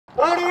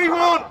What do we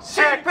want?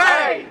 Sick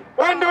pay!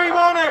 When do we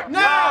want it?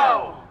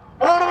 Now!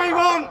 What do we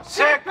want?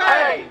 Sick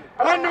pay!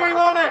 When do we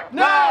want it?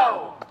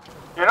 Now!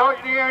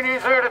 United Union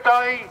is here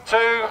today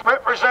to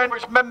represent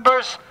its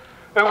members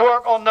who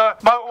work on the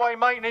motorway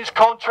maintenance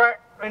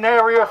contract in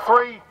Area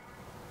 3.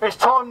 It's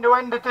time to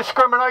end the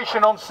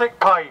discrimination on sick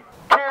pay.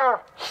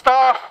 Kier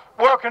staff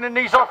working in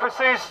these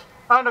offices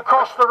and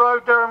across the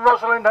road there in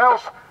Rosalind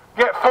House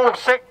get full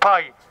sick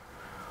pay.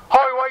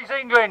 Highways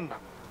England,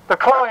 the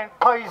client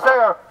pays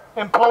their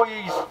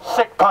employees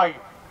sick pay.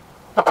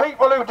 The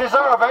people who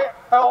deserve it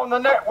out on the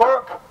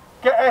network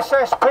get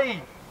SSP,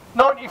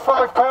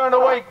 £95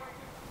 a week.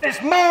 It's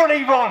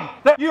morally wrong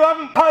that you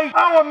haven't paid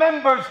our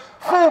members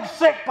full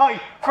sick pay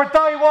for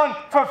day one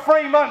for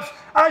 3 months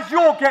as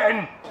you're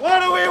getting. What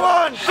do we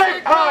want?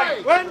 Sick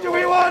pay! When do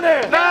we want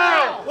it?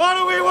 Now! What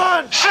do we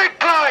want? Sick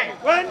pay!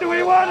 When do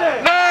we want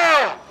it?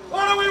 Now!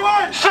 What do we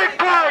want? Sick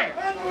pay!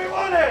 When do we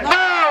want it?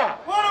 Now!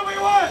 What do we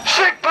want?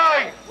 Sick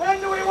pay! When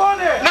do we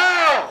want it?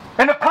 Now!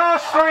 In the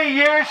past 3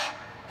 years,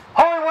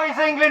 Highways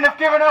England have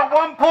given out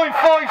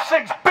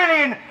 1.56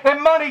 billion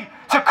in money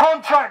to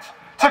contracts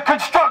to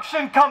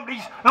construction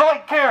companies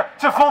like Kier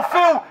to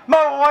fulfil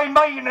motorway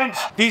maintenance.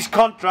 These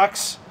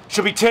contracts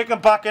should be taken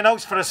back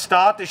in-house for a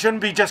start. They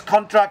shouldn't be just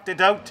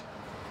contracted out,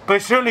 but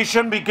it certainly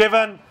shouldn't be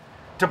given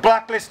to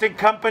blacklisting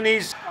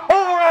companies.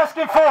 All we're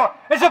asking for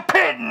is a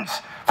pittance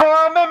for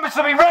our members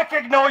to be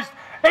recognised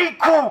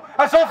equal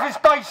as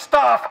office-based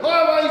staff.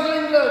 Highways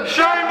England!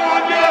 Shame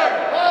on you!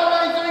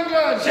 Highways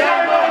England!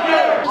 Shame on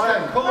you!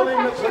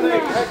 Calling the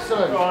police.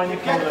 Excellent.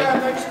 Get down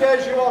next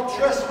you are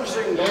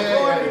trespassing.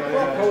 Highways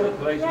England!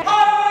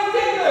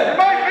 You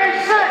make me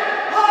sick!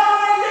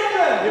 Highways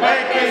England! You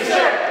make me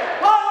sick!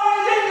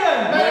 Highways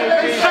England!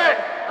 Make me sick!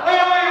 What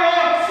do we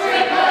want?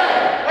 Sick pay!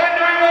 When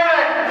do we want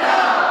it?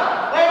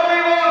 Now! What do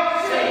we want?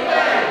 Sick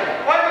pay!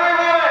 When do we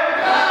want it?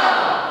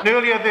 Now!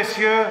 Earlier this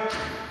year,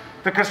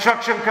 the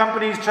construction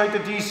companies tried to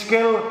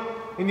de-skill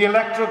in the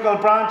electrical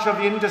branch of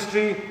the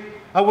industry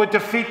and were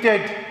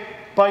defeated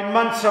by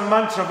months and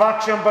months of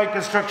action by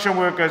construction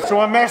workers.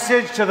 So a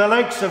message to the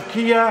likes of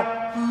Kier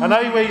and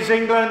Highways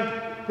England: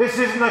 this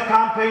isn't a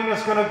campaign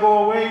that's going to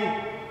go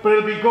away, but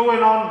it'll be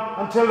going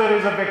on until there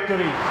is a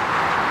victory.